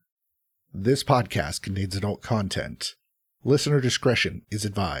This podcast contains adult content. Listener discretion is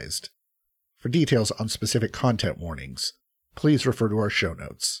advised. For details on specific content warnings, please refer to our show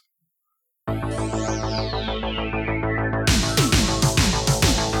notes.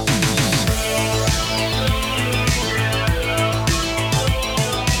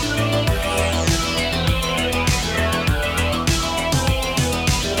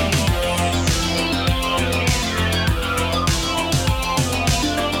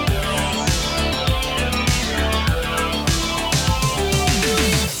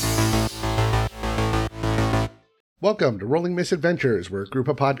 Welcome to Rolling Misadventures, where a group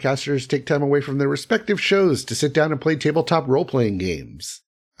of podcasters take time away from their respective shows to sit down and play tabletop role-playing games.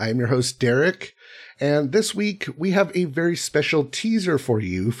 I am your host, Derek, and this week we have a very special teaser for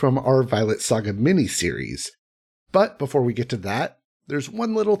you from our Violet Saga mini-series. But before we get to that, there's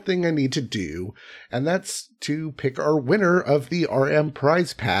one little thing I need to do, and that's to pick our winner of the RM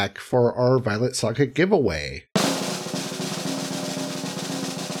prize pack for our Violet Saga giveaway.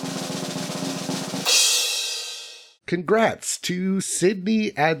 Congrats to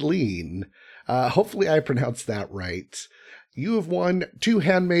Sydney Adeline. Hopefully I pronounced that right. You have won 2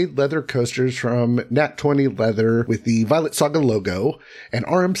 handmade leather coasters from Nat 20 Leather with the Violet Saga logo, an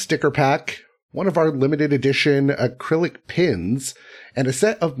RM sticker pack, one of our limited edition acrylic pins, and a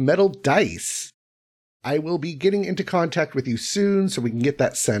set of metal dice. I will be getting into contact with you soon so we can get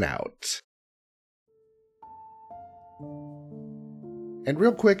that sent out. And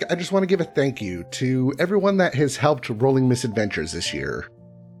real quick, I just want to give a thank you to everyone that has helped Rolling Misadventures this year.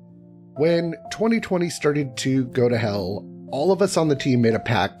 When 2020 started to go to hell, all of us on the team made a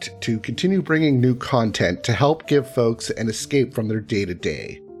pact to continue bringing new content to help give folks an escape from their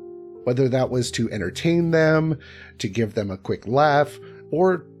day-to-day. Whether that was to entertain them, to give them a quick laugh,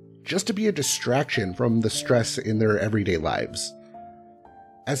 or just to be a distraction from the stress in their everyday lives.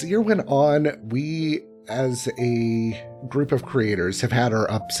 As the year went on, we, as a group of creators, have had our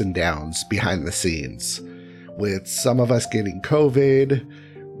ups and downs behind the scenes, with some of us getting COVID,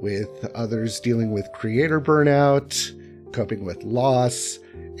 with others dealing with creator burnout, coping with loss,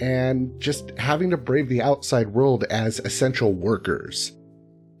 and just having to brave the outside world as essential workers.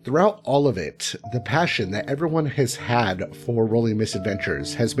 Throughout all of it, the passion that everyone has had for Rolling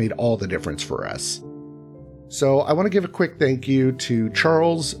Misadventures has made all the difference for us. So I want to give a quick thank you to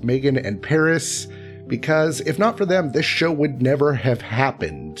Charles, Megan, and Paris, because if not for them, this show would never have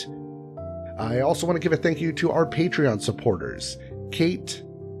happened. I also want to give a thank you to our Patreon supporters, Kate,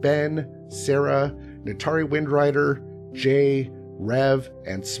 Ben, Sarah, Natari Windrider, Jay, Rev,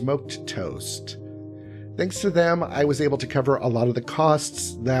 and Smoked Toast. Thanks to them, I was able to cover a lot of the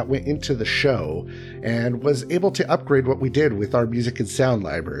costs that went into the show and was able to upgrade what we did with our music and sound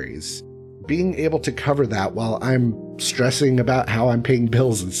libraries. Being able to cover that while I'm stressing about how I'm paying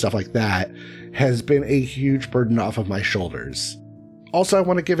bills and stuff like that has been a huge burden off of my shoulders. Also, I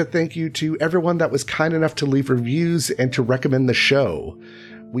want to give a thank you to everyone that was kind enough to leave reviews and to recommend the show.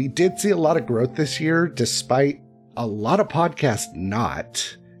 We did see a lot of growth this year, despite a lot of podcasts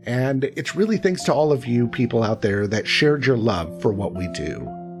not. And it's really thanks to all of you people out there that shared your love for what we do.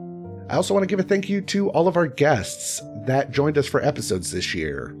 I also want to give a thank you to all of our guests that joined us for episodes this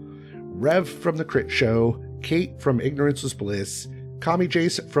year. Rev from The Crit Show, Kate from Ignorance Was Bliss, Kami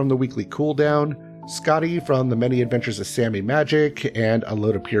Jace from The Weekly Cooldown, Scotty from The Many Adventures of Sammy Magic and A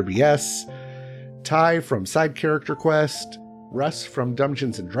Load of Pure BS, Ty from Side Character Quest, Russ from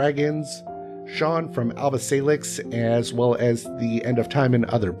Dungeons and Dragons, Sean from Alba Salix, as well as The End of Time and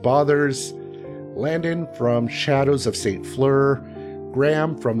Other Bothers, Landon from Shadows of St. Fleur,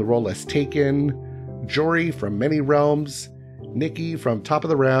 Graham from The Roll Less Taken, Jory from Many Realms, Nikki from Top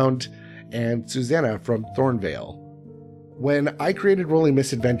of the Round, and Susanna from Thornvale. When I created Rolling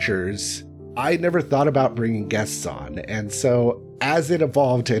Misadventures, I never thought about bringing guests on, and so as it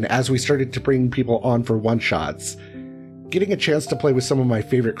evolved and as we started to bring people on for one-shots, getting a chance to play with some of my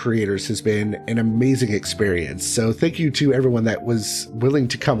favorite creators has been an amazing experience, so thank you to everyone that was willing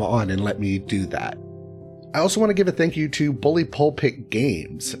to come on and let me do that. I also want to give a thank you to Bully Pulpit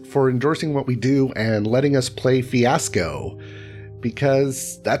Games for endorsing what we do and letting us play Fiasco,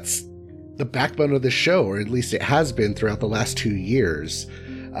 because that's the backbone of the show, or at least it has been throughout the last 2 years.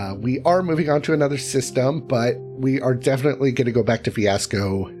 We are moving on to another system, but we are definitely going to go back to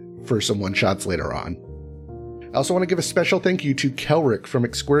Fiasco for some one-shots later on. I also want to give a special thank you to Kelric from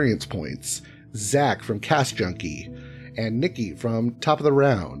Experience Points, Zach from Cast Junkie, and Nikki from Top of the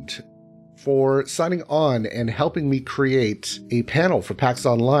Round for signing on and helping me create a panel for PAX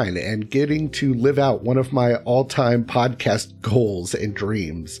Online and getting to live out one of my all-time podcast goals and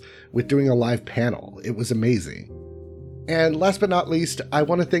dreams with doing a live panel. It was amazing. And last but not least, I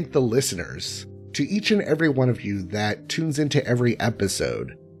want to thank the listeners. To each and every one of you that tunes into every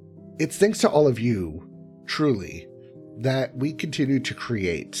episode. It's thanks to all of you, truly, that we continue to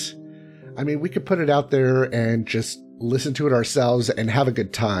create. I mean, we could put it out there and just listen to it ourselves and have a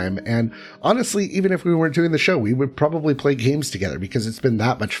good time. And honestly, even if we weren't doing the show, we would probably play games together because it's been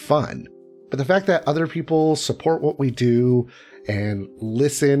that much fun. But the fact that other people support what we do and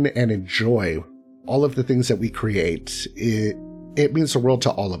listen and enjoy all of the things that we create, it means the world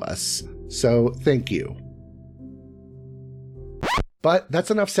to all of us. So thank you. But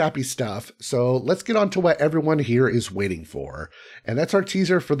that's enough sappy stuff, so let's get on to what everyone here is waiting for, and that's our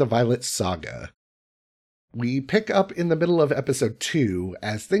teaser for the Violet Saga. We pick up in the middle of episode 2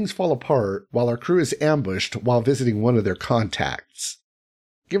 as things fall apart while our crew is ambushed while visiting one of their contacts.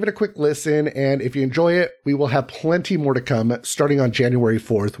 Give it a quick listen, and if you enjoy it, we will have plenty more to come starting on January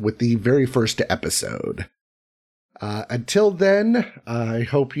 4th with the very first episode. Until then, I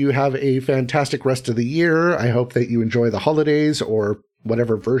hope you have a fantastic rest of the year. I hope that you enjoy the holidays or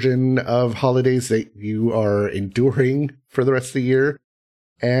whatever version of holidays that you are enduring for the rest of the year.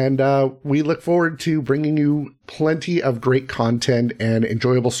 And we look forward to bringing you plenty of great content and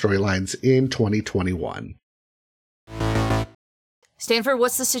enjoyable storylines in 2021. Stanford,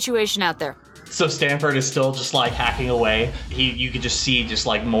 what's the situation out there? So Stanford is still just like hacking away. You could just see just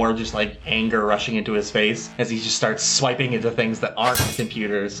like more just like anger rushing into his face as he just starts swiping into things that aren't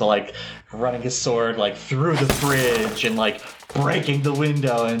computers. So like running his sword like through the fridge and like breaking the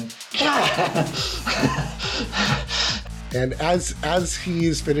window and And as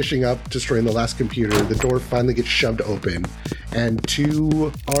he's finishing up destroying the last computer, the door finally gets shoved open and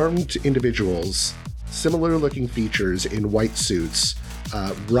two armed individuals, similar looking features in white suits,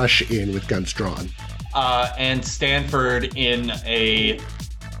 rush in with guns drawn. And Stanford, in a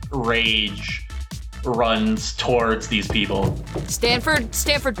rage, runs towards these people. Stanford,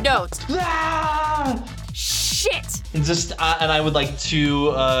 no. Ah! Shit! And I would like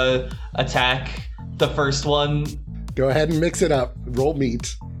to attack the first one. Go ahead and mix it up. Roll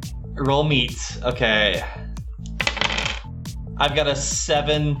meat. Roll meat. Okay. I've got a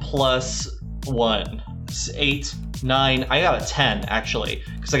 7 plus 1. 8, 9. I got a 10, actually,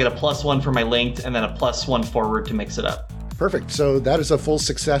 because I get a +1 for my linked and then a +1 forward to mix it up. Perfect. So that is a full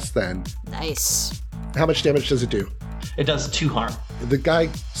success then. Nice. How much damage does it do? It does 2 harm. The guy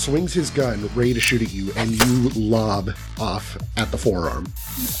swings his gun, ready to shoot at you, and you lob off at the forearm.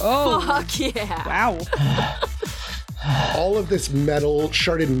 Oh. Fuck yeah. Wow. All of this metal,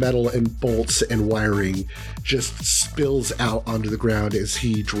 sharded metal and bolts and wiring just spills out onto the ground as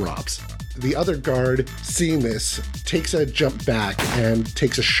he drops. The other guard, seeing this, takes a jump back and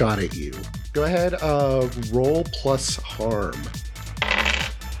takes a shot at you. Go ahead, roll plus harm.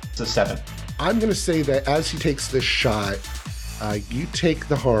 It's a 7. I'm going to say that as he takes this shot, you take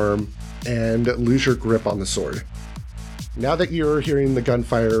the harm and lose your grip on the sword. Now that you're hearing the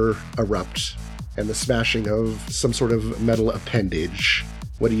gunfire erupt and the smashing of some sort of metal appendage,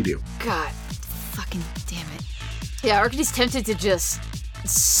 what do you do? God, fucking damn it. Yeah, Arcady's tempted to just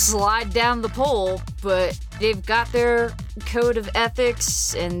slide down the pole, but they've got their code of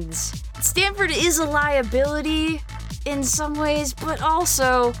ethics, and Stanford is a liability in some ways, but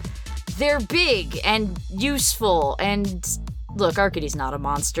also they're big and useful, and look, Arcady's not a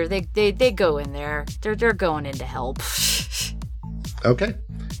monster. They go in there. They're going in to help. Okay.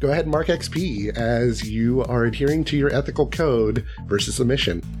 Go ahead and mark XP as you are adhering to your ethical code versus the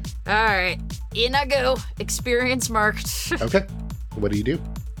mission. Alright, in I go. Experience marked. Okay. What do you do?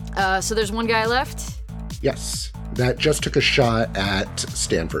 So there's one guy left? Yes. That just took a shot at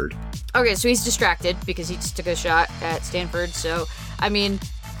Stanford. Okay, so he's distracted because he just took a shot at Stanford, so, I mean,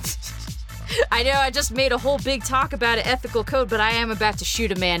 I know I just made a whole big talk about an ethical code, but I am about to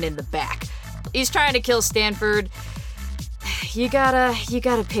shoot a man in the back. He's trying to kill Stanford. You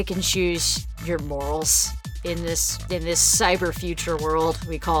gotta pick and choose your morals in this cyber future world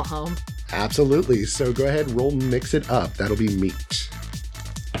we call home. Absolutely. So go ahead, roll mix it up. That'll be meat.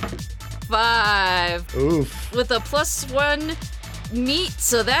 5. Oof. With a +1 meat,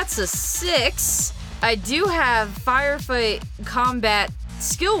 so that's a 6. I do have firefight combat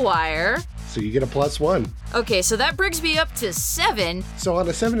skill wire. So you get a +1. Okay, so that brings me up to 7. So on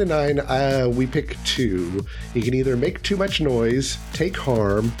a 7 to 9, we pick 2. You can either make too much noise, take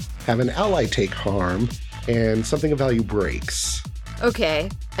harm, have an ally take harm, and something of value breaks. Okay,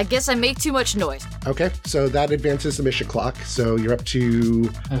 I guess I make too much noise. Okay, so that advances the mission clock. So you're up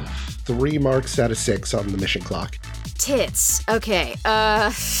to 3 marks out of 6 on the mission clock. Tits. Okay,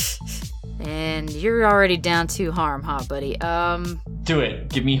 and you're already down 2 harm, huh, buddy? Do it.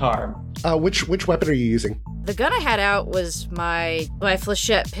 Give me harm. Which weapon are you using? The gun I had out was my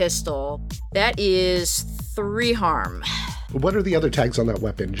flechette pistol. That is 3 harm. What are the other tags on that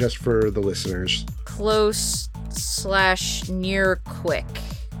weapon, just for the listeners? Close/near quick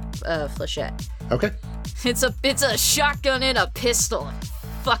flechette. Okay. It's a shotgun and a pistol. It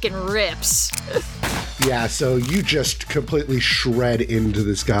fucking rips. Yeah, so you just completely shred into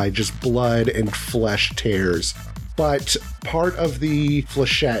this guy, just blood and flesh tears. But part of the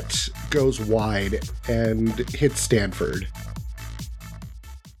flechette goes wide and hits Stanford.